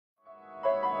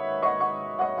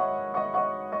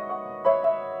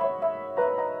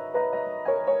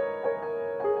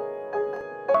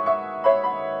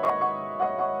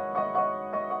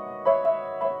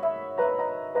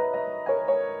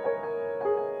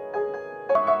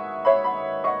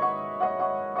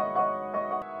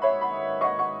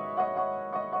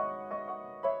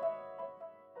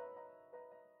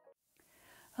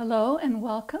Hello and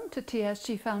welcome to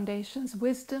TSG Foundation's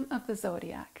Wisdom of the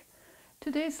Zodiac.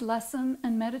 Today's lesson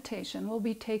and meditation will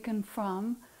be taken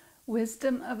from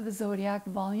Wisdom of the Zodiac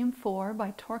Volume 4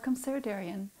 by Torkom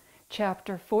Saraydarian,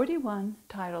 Chapter 41,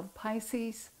 titled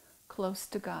Pisces, Close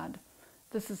to God.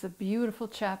 This is a beautiful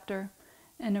chapter,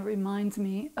 and it reminds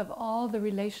me of all the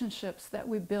relationships that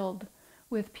we build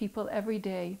with people every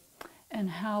day, and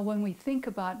how when we think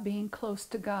about being close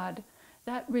to God,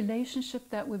 that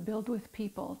relationship that we build with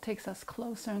people takes us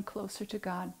closer and closer to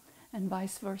God, and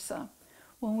vice versa.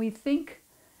 When we think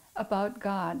about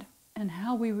God and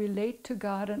how we relate to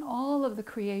God and all of the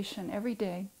creation every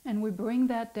day, and we bring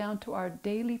that down to our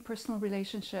daily personal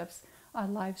relationships, our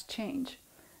lives change.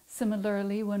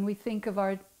 Similarly, when we think of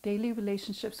our daily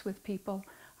relationships with people,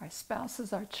 our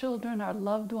spouses, our children, our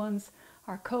loved ones,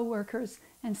 our co-workers,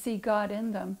 and see God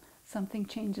in them, something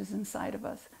changes inside of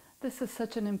us. This is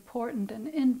such an important and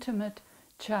intimate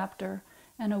chapter,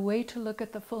 and a way to look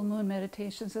at the full moon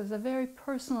meditations as a very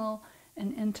personal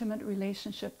and intimate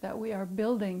relationship that we are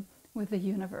building with the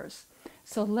universe.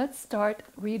 So let's start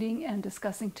reading and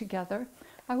discussing together.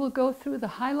 I will go through the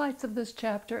highlights of this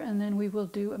chapter, and then we will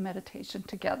do a meditation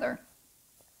together.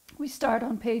 We start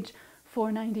on page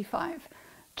 495,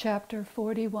 chapter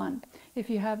 41. If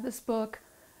you have this book,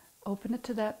 open it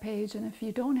to that page, and if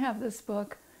you don't have this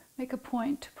book, make a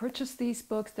point to purchase these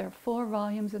books. There are 4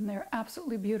 volumes and they're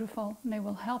absolutely beautiful, and they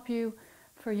will help you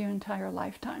for your entire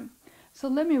lifetime. So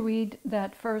let me read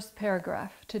that first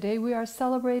paragraph. Today we are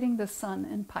celebrating the sun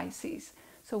in Pisces.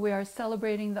 So we are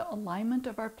celebrating the alignment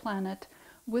of our planet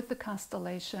with the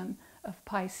constellation of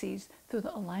Pisces through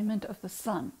the alignment of the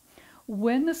sun.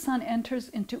 When the sun enters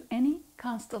into any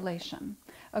constellation,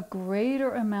 a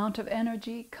greater amount of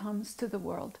energy comes to the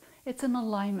world. It's an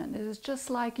alignment. It is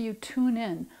just like you tune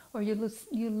in or you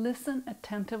listen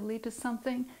attentively to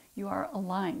something, you are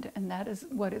aligned, and that is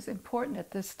what is important at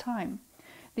this time.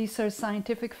 These are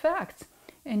scientific facts,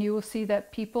 and you will see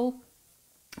that people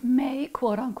may,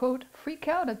 quote unquote, freak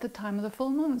out at the time of the full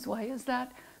moons. Why is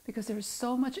that? Because there's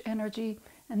so much energy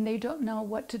and they don't know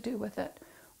what to do with it.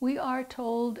 We are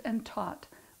told and taught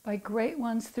by great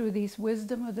ones through these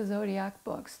Wisdom of the Zodiac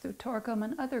books, through Torkom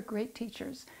and other great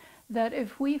teachers, that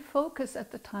if we focus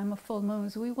at the time of full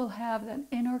moons, we will have that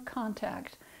inner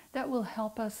contact that will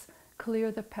help us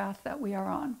clear the path that we are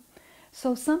on.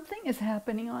 So something is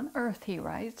happening on Earth, he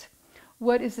writes.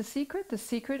 What is the secret? The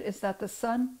secret is that the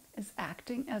sun is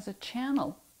acting as a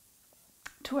channel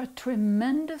to a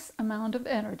tremendous amount of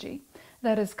energy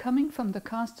that is coming from the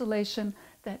constellation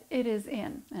that it is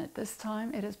in. And at this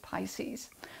time, it is Pisces.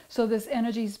 So this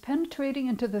energy is penetrating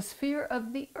into the sphere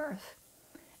of the Earth,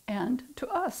 and to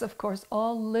us, of course,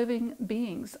 all living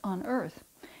beings on Earth.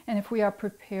 And if we are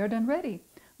prepared and ready,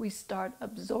 we start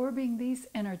absorbing these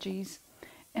energies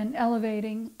and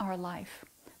elevating our life.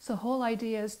 So the whole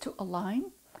idea is to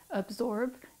align,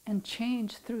 absorb, and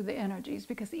change through the energies,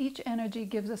 because each energy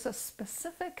gives us a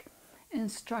specific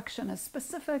instruction, a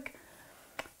specific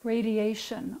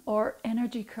radiation or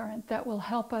energy current that will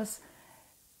help us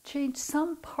change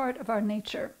some part of our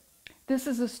nature. This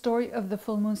is the story of the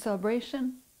full moon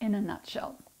celebration in a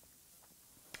nutshell.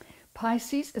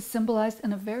 Pisces is symbolized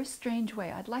in a very strange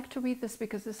way. I'd like to read this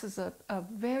because this is a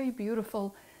very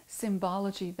beautiful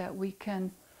symbology that we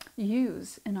can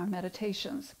use in our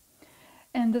meditations.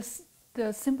 And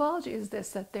the symbology is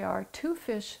this, that there are 2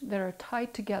 fish that are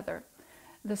tied together.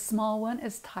 The small one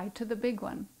is tied to the big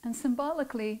one. And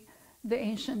symbolically, the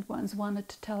ancient ones wanted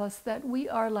to tell us that we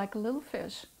are like little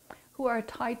fish who are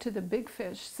tied to the big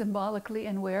fish symbolically,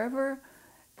 and wherever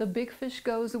the big fish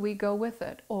goes, we go with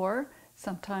it. Or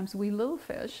sometimes we little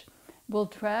fish will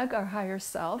drag our higher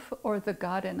self or the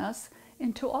God in us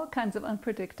into all kinds of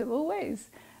unpredictable ways.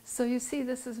 So you see,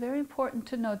 this is very important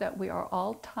to know that we are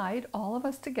all tied, all of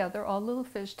us together, all little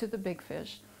fish, to the big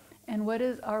fish. And what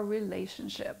is our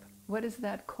relationship? What is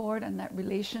that cord and that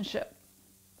relationship?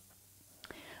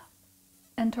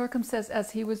 And Torkom says,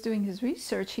 as he was doing his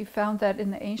research, he found that in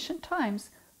the ancient times,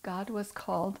 God was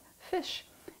called fish.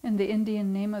 And the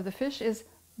Indian name of the fish is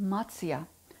Matsya,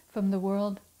 from the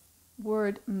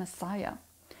word Messiah.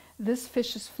 This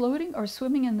fish is floating or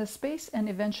swimming in the space, and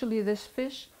eventually this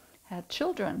fish had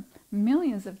children,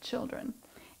 millions of children.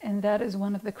 And that is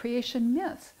one of the creation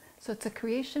myths. So it's a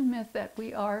creation myth that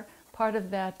we are part of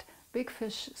that big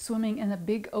fish swimming in a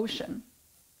big ocean.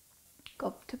 Go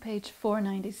up to page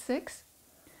 496.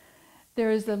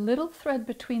 There is a little thread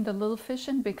between the little fish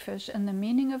and big fish, and the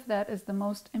meaning of that is the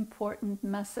most important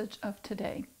message of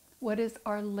today. What is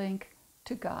our link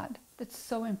to God? That's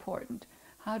so important.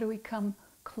 How do we come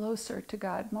closer to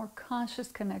God, more conscious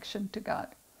connection to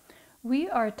God? We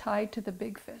are tied to the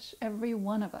big fish. Every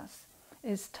one of us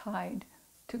is tied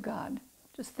to God.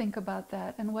 Just think about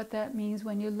that and what that means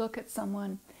when you look at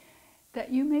someone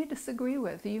that you may disagree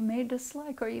with, you may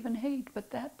dislike or even hate,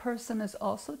 but that person is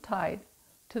also tied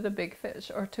to the big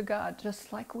fish or to God,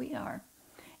 just like we are.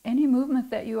 Any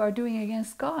movement that you are doing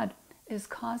against God is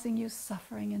causing you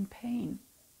suffering and pain.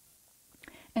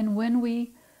 And when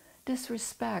we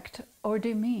disrespect or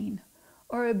demean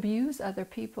or abuse other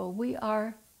people, we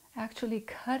are actually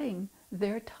cutting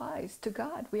their ties to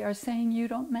God. We are saying you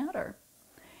don't matter.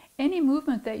 Any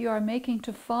movement that you are making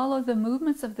to follow the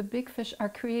movements of the big fish are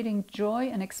creating joy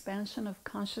and expansion of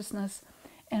consciousness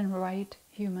and right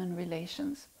human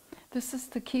relations. This is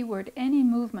the key word. Any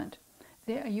movement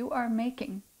that you are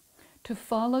making to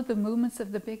follow the movements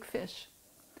of the big fish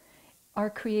are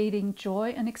creating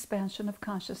joy and expansion of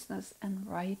consciousness and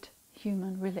right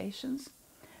human relations.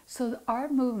 So our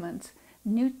movements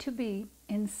need to be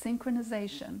in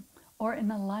synchronization or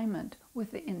in alignment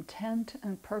with the intent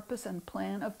and purpose and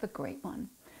plan of the Great One.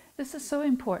 This is so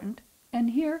important.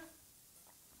 And here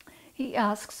he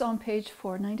asks on page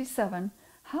 497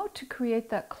 how to create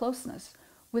that closeness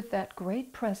with that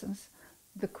great presence,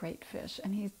 the great fish.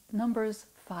 And he numbers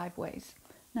 5 ways.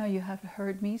 Now you have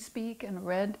heard me speak and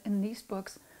read in these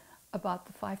books about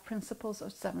the 5 principles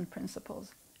or 7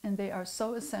 principles. And they are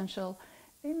so essential.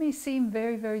 They may seem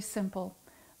very, very simple,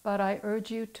 but I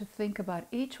urge you to think about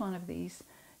each one of these.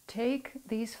 Take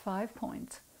these 5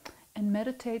 points and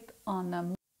meditate on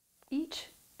them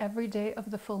every day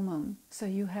of the full moon. So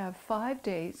you have 5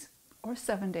 days or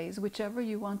 7 days, whichever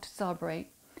you want to celebrate.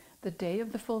 The day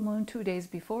of the full moon, 2 days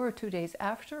before or 2 days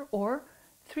after, or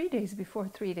 3 days before,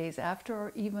 3 days after,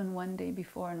 or even 1 day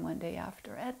before and 1 day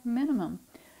after. At minimum,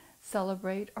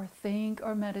 celebrate or think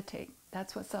or meditate.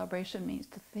 That's what celebration means,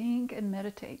 to think and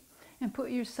meditate. And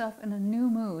put yourself in a new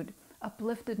mood,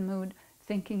 uplifted mood,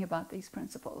 thinking about these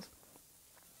principles.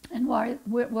 And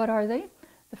what are they?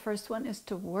 The first one is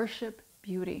to worship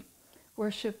beauty.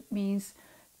 Worship means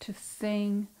to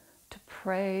sing, to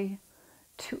pray,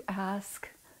 to ask,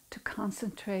 to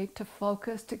concentrate, to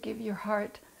focus, to give your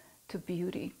heart to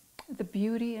beauty. The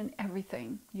beauty in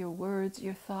everything, your words,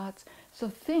 your thoughts. So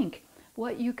think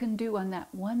what you can do on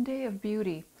that one day of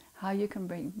beauty, how you can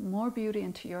bring more beauty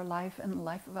into your life and the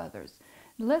life of others.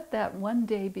 Let that one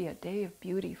day be a day of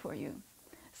beauty for you.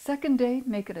 Second day,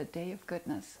 make it a day of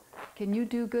goodness. Can you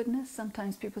do goodness?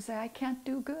 Sometimes people say, I can't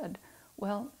do good.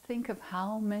 Well, think of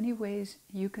how many ways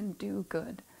you can do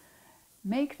good.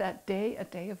 Make that day a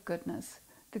day of goodness.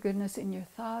 The goodness in your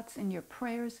thoughts, in your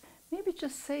prayers. Maybe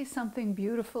just say something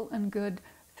beautiful and good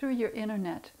through your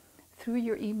internet, through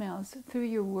your emails, through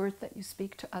your words that you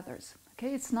speak to others.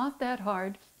 Okay, it's not that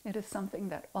hard. It is something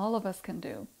that all of us can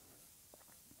do.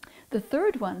 The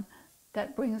third one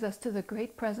that brings us to the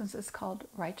great presence is called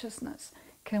righteousness.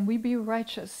 Can we be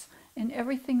righteous in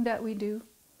everything that we do?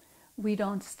 We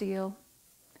don't steal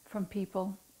from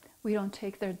people. We don't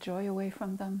take their joy away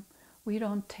from them. We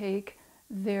don't take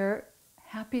their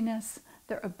happiness,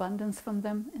 their abundance from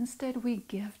them. Instead, we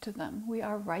give to them. We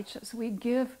are righteous. We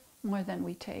give more than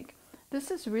we take. This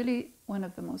is really one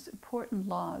of the most important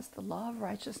laws. The law of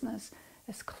righteousness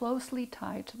is closely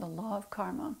tied to the law of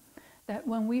karma. That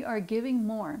when we are giving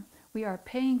more, we are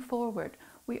paying forward.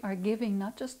 We are giving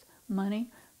not just money,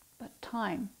 but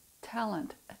time,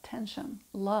 talent, attention,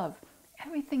 love,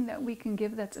 everything that we can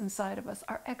give that's inside of us,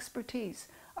 our expertise,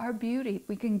 our beauty,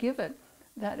 we can give it.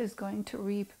 That is going to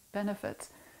reap benefits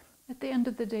at the end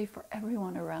of the day for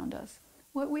everyone around us.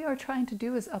 What we are trying to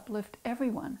do is uplift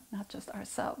everyone, not just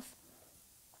ourselves.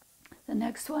 The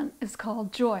next one is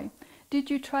called joy. Did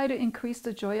you try to increase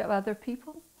the joy of other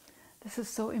people? This is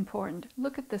so important.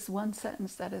 Look at this one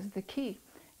sentence that is the key.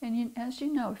 And as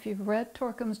you know, if you've read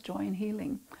Torkom's Joy and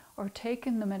Healing or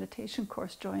taken the meditation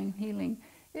course Joy and Healing,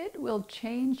 it will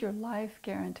change your life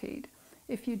guaranteed.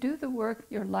 If you do the work,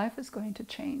 your life is going to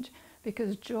change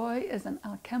because joy is an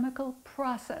alchemical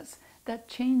process that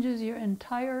changes your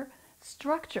entire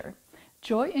structure.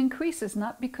 Joy increases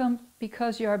not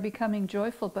because you are becoming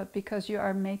joyful, but because you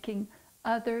are making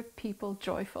other people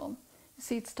joyful. You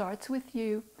see, it starts with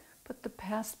you. Put the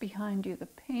past behind you, the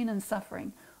pain and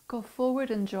suffering. Go forward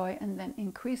in joy and then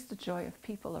increase the joy of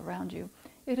people around you.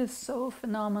 It is so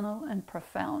phenomenal and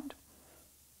profound.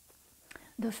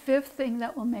 The fifth thing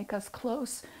that will make us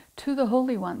close to the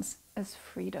holy ones is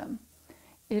freedom.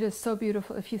 It is so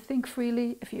beautiful. If you think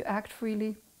freely, if you act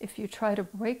freely, if you try to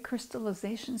break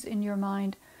crystallizations in your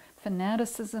mind,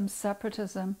 fanaticism,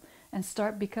 separatism, and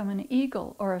start becoming an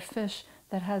eagle or a fish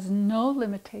that has no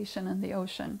limitation in the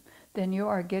ocean, then you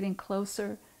are getting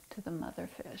closer to the mother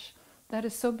fish. That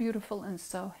is so beautiful and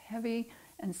so heavy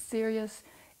and serious.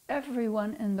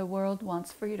 Everyone in the world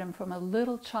wants freedom. From a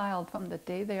little child, from the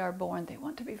day they are born, they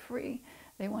want to be free.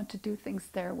 They want to do things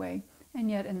their way. And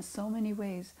yet in so many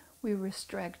ways, we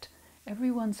restrict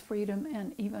everyone's freedom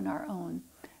and even our own.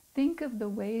 Think of the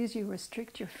ways you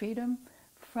restrict your freedom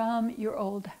from your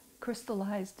old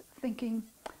crystallized thinking,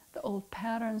 the old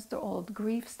patterns, the old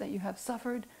griefs that you have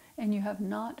suffered, and you have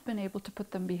not been able to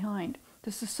put them behind.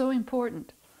 This is so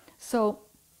important. So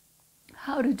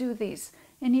how to do these?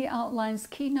 And he outlines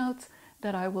keynotes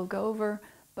that I will go over,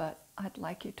 but I'd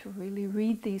like you to really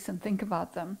read these and think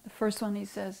about them. The first one, he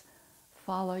says,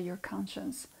 follow your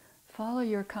conscience. Follow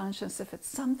your conscience. If it's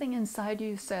something inside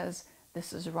you says,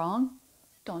 this is wrong,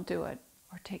 don't do it.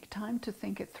 Or take time to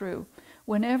think it through.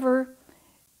 Whenever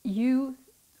you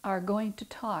are going to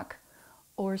talk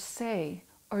or say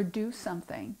or do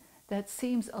something that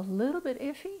seems a little bit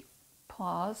iffy,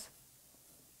 pause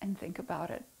and think about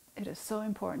it. It is so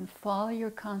important. Follow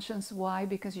your conscience. Why?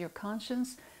 Because your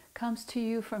conscience comes to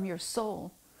you from your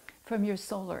soul, from your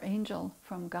solar angel,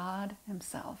 from God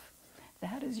himself.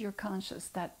 That is your conscience,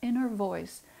 that inner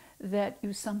voice that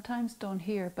you sometimes don't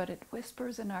hear, but it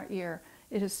whispers in our ear.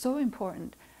 It is so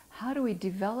important. How do we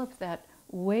develop that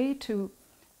way to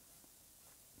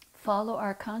follow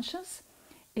our conscience?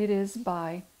 It is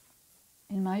by,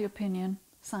 in my opinion,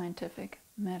 scientific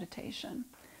meditation.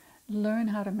 Learn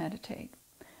how to meditate.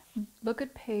 Look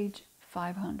at page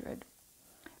 500.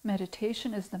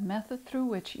 Meditation is the method through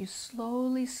which you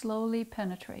slowly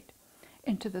penetrate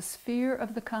into the sphere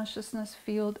of the consciousness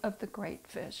field of the great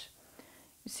fish.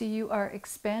 You see, you are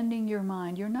expanding your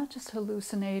mind. You're not just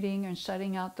hallucinating and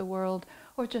shutting out the world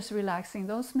or just relaxing.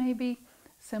 Those may be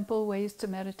simple ways to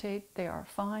meditate. They are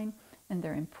fine and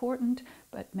they're important,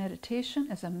 but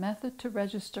meditation is a method to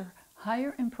register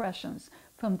higher impressions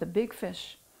from the big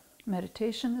fish.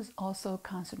 Meditation is also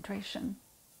concentration.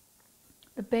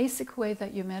 The basic way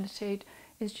that you meditate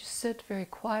is you sit very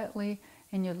quietly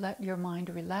and you let your mind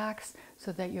relax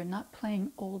so that you're not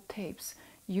playing old tapes.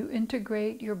 You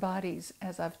integrate your bodies,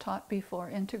 as I've taught before.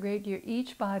 Integrate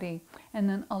each body and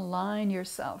then align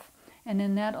yourself. And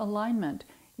in that alignment,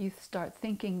 you start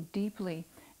thinking deeply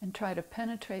and try to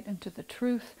penetrate into the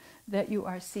truth that you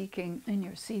are seeking in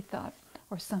your sea thought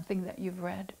or something that you've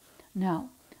read. Now,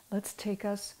 let's take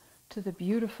us to the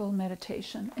beautiful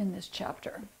meditation in this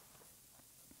chapter.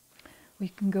 We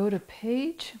can go to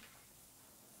page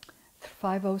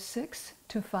 506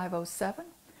 to 507.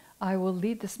 I will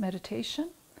lead this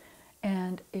meditation,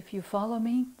 and if you follow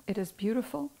me, it is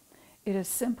beautiful. It is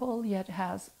simple, yet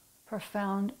has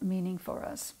profound meaning for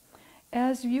us.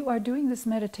 As you are doing this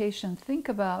meditation, think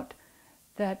about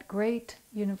that great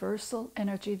universal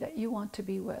energy that you want to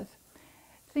be with.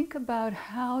 Think about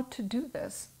how to do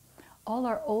this. All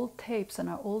our old tapes and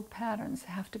our old patterns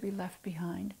have to be left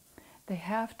behind. They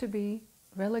have to be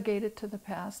relegated to the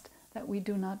past that we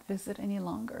do not visit any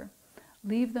longer.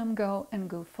 Leave them go and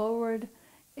go forward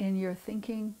in your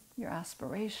thinking, your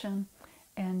aspiration,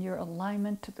 and your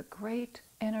alignment to the great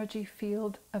energy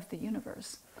field of the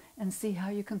universe, and see how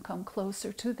you can come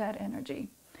closer to that energy.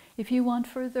 If you want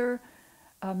further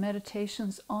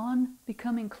meditations on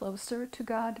becoming closer to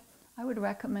God, I would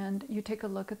recommend you take a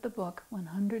look at the book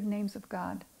 100 Names of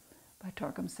God by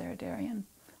Torkom Saraydarian,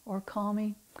 or call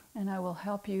me and I will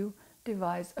help you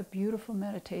devise a beautiful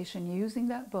meditation using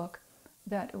that book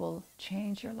that will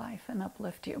change your life and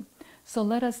uplift you. So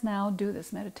let us now do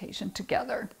this meditation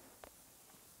together.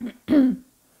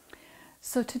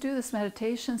 So to do this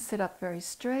meditation, sit up very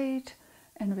straight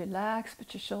and relax.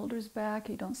 Put your shoulders back.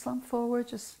 You don't slump forward.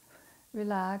 Just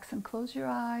relax and close your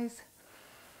eyes.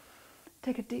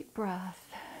 Take a deep breath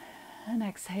and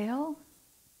exhale.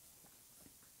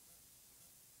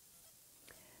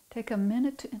 Take a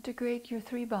minute to integrate your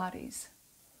three bodies.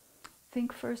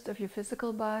 Think first of your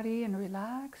physical body and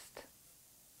relaxed.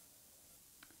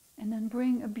 And then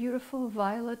bring a beautiful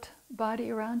violet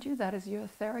body around you. That is your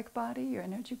etheric body, your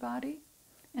energy body.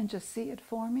 And just see it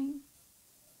forming.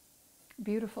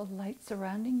 Beautiful light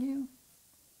surrounding you.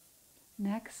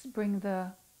 Next, bring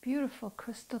the beautiful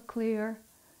crystal clear,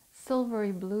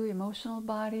 silvery blue emotional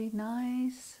body,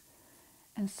 nice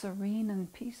and serene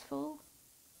and peaceful.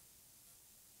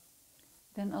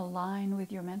 Then align with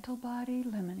your mental body,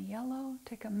 lemon yellow.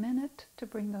 Take a minute to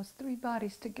bring those three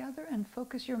bodies together and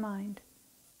focus your mind.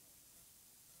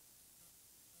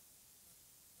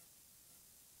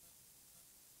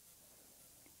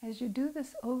 As you do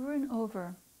this over and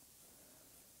over,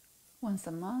 once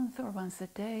a month or once a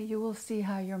day, you will see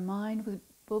how your mind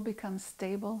will become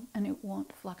stable and it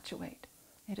won't fluctuate.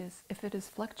 If it is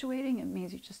fluctuating, it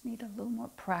means you just need a little more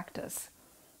practice.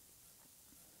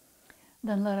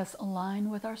 Then let us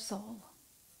align with our soul.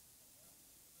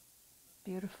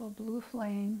 beautiful blue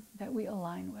flame that we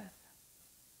align with.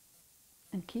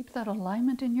 And keep that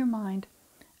alignment in your mind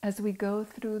as we go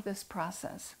through this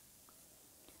process.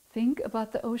 Think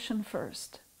about the ocean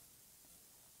first.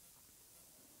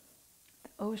 The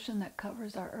ocean that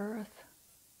covers our earth,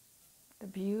 the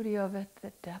beauty of it,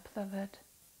 the depth of it.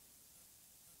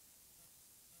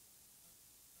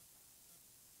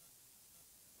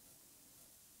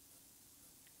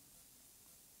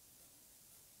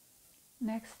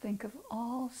 Next, think of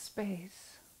all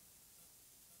space,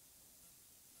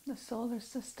 the solar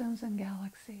systems and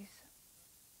galaxies.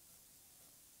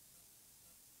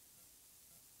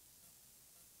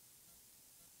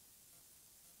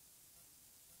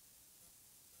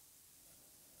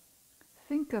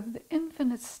 Think of the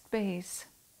infinite space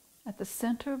at the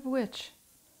center of which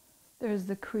there is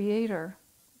the Creator,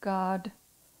 God,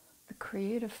 the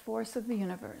creative force of the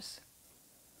universe.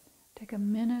 Take a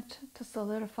minute to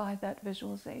solidify that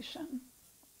visualization.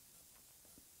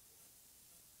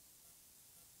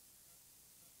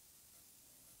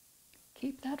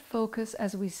 Keep that focus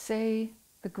as we say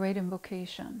the great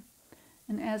invocation.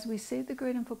 And as we say the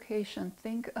great invocation,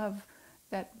 think of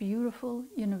that beautiful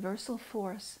universal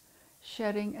force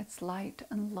shedding its light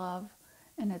and love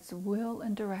and its will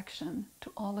and direction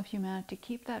to all of humanity.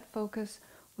 Keep that focus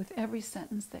with every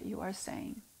sentence that you are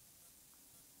saying.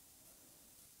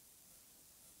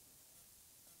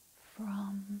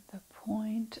 From the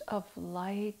point of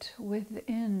light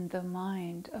within the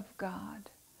mind of God,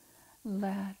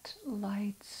 let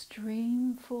light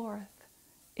stream forth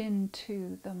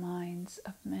into the minds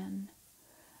of men.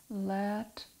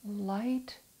 Let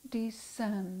light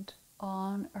descend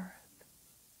on earth.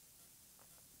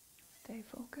 Stay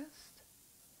focused.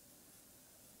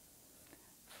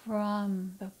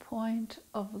 From the point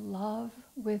of love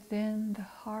within the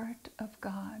heart of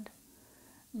God,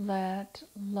 let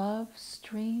love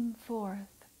stream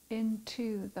forth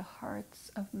into the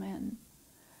hearts of men.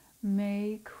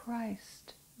 May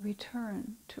Christ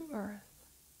return to earth.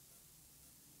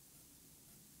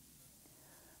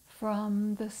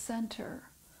 From the center,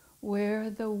 where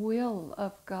the will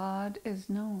of God is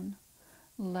known,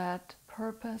 let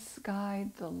purpose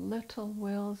guide the little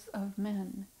wills of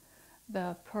men,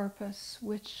 the purpose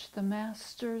which the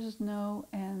masters know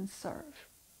and serve.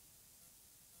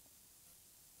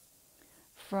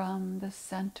 From the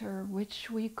center which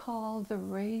we call the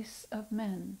race of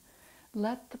men,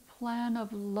 let the plan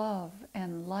of love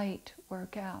and light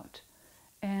work out,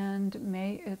 and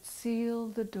may it seal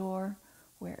the door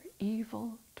where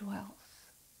evil dwells.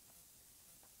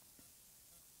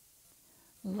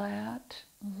 Let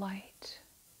light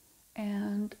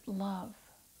and love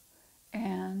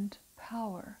and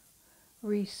power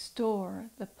restore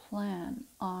the plan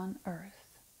on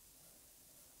earth.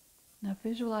 Now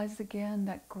visualize again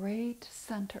that great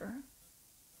center.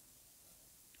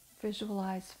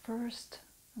 Visualize first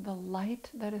the light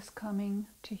that is coming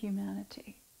to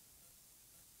humanity.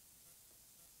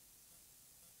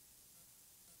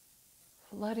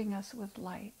 Flooding us with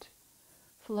light,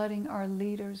 flooding our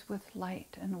leaders with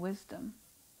light and wisdom.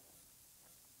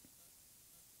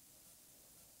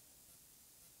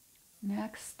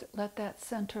 Next, let that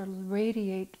center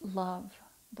radiate love,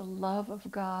 the love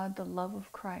of God, the love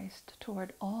of Christ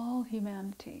toward all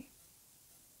humanity.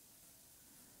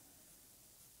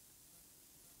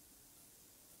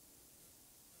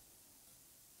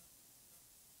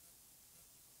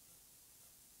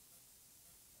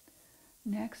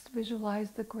 Next,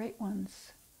 visualize the great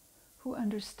ones who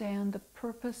understand the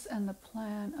purpose and the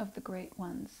plan of the great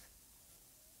ones,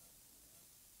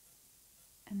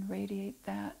 and radiate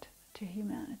that to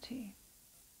humanity.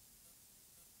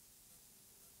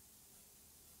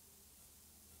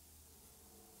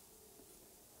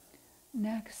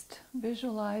 Next,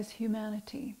 visualize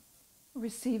humanity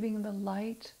receiving the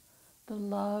light, the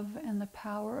love, and the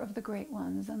power of the great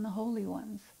ones and the holy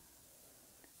ones,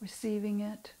 receiving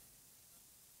it,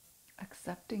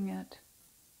 accepting it,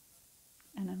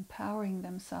 and empowering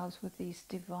themselves with these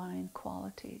divine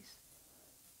qualities.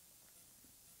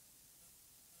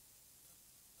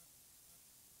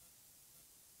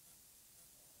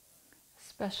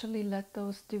 Especially let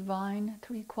those divine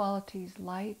three qualities,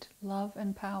 light, love,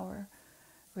 and power,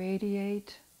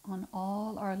 radiate on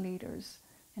all our leaders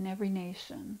in every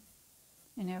nation,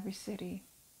 in every city,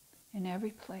 in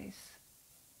every place.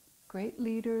 Great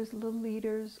leaders, little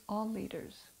leaders, all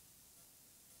leaders.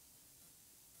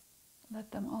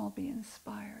 Let them all be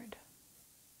inspired.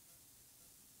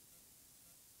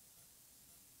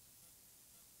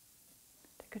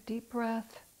 Take a deep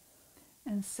breath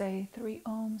and say 3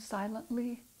 ohms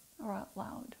silently or out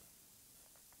loud.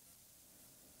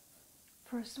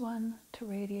 First one, to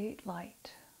radiate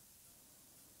light.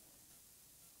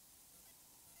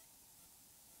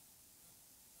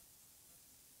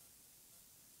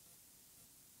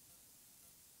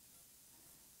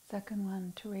 Second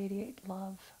one, to radiate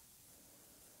love.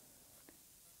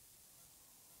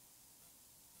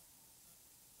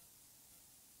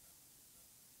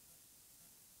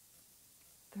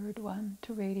 Third one,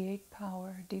 to radiate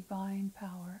power, divine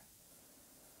power.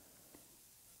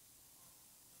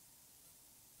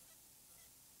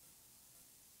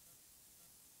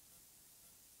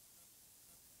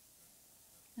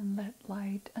 And let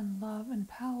light and love and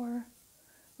power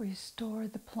restore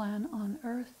the plan on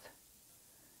earth,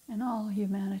 and all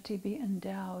humanity be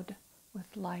endowed with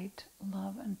light,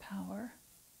 love, and power.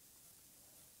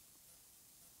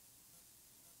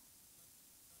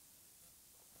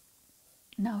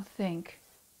 Now think,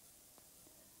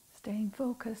 staying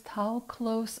focused, how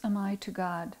close am I to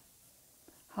God?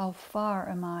 How far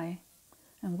am I?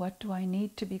 And what do I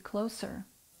need to be closer?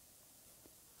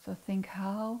 So think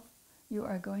how you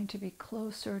are going to be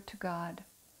closer to God.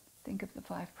 Think of the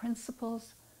 5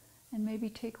 principles and maybe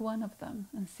take one of them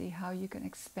and see how you can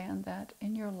expand that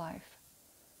in your life.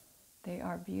 They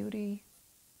are beauty,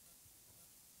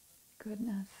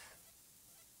 goodness,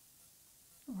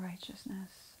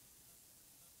 righteousness,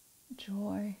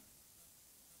 joy,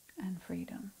 and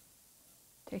freedom.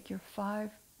 Take your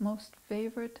 5 most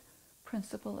favorite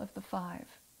principle of the 5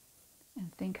 and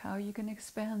think how you can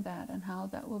expand that and how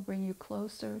that will bring you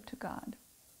closer to God.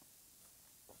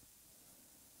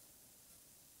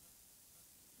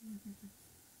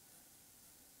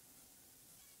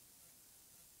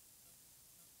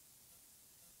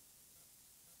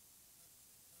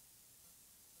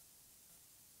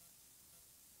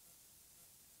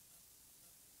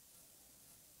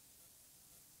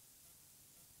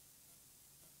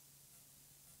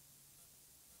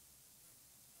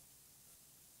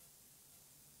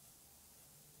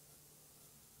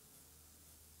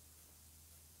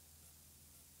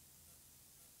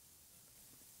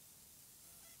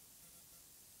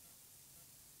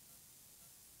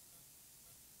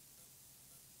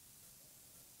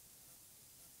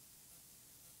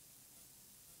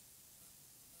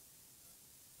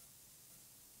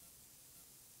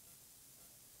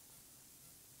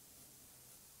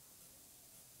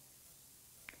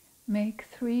 Make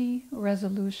 3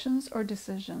 resolutions or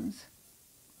decisions.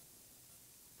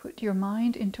 Put your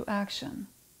mind into action.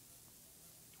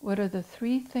 What are the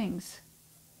 3 things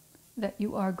that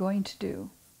you are going to do?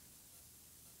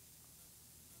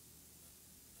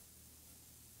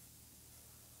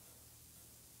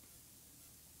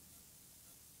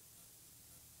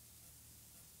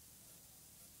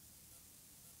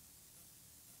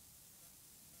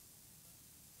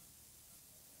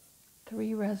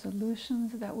 Three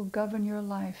resolutions that will govern your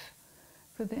life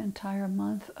for the entire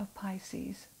month of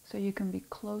Pisces, so you can be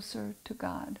closer to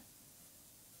God.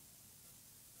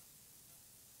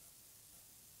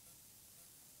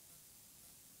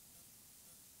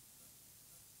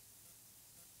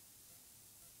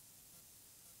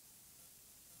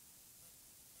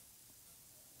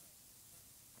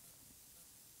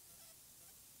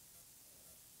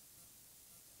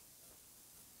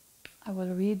 I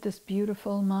will read this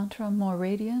beautiful mantra, more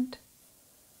radiant,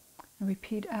 and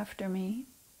repeat after me.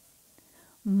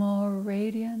 More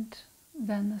radiant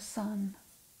than the sun,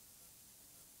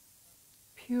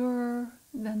 purer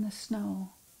than the snow,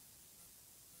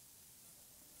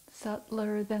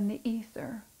 subtler than the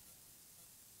ether,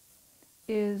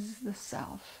 is the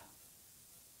self,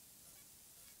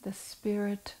 the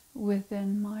spirit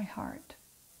within my heart.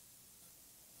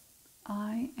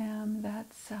 I am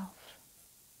that self.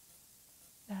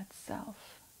 That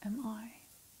self am I.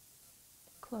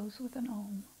 Close with an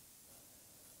Om.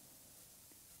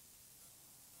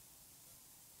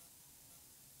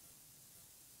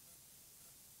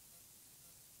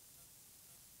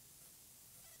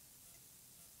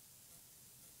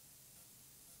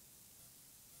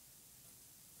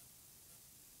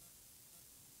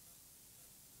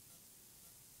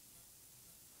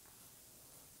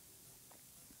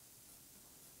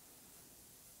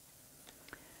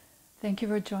 Thank you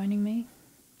for joining me.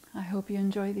 I hope you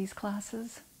enjoy these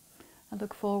classes. I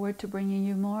look forward to bringing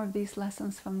you more of these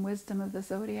lessons from Wisdom of the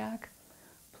Zodiac.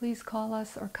 Please call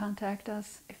us or contact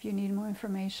us if you need more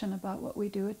information about what we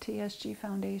do at TSG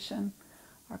Foundation,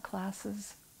 our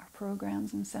classes, our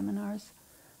programs and seminars.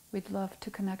 We'd love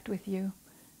to connect with you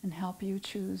and help you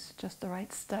choose just the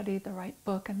right study, the right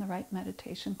book, and the right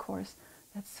meditation course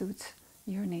that suits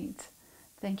your needs.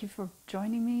 Thank you for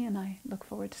joining me, and I look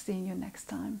forward to seeing you next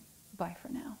time. Bye for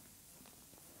now.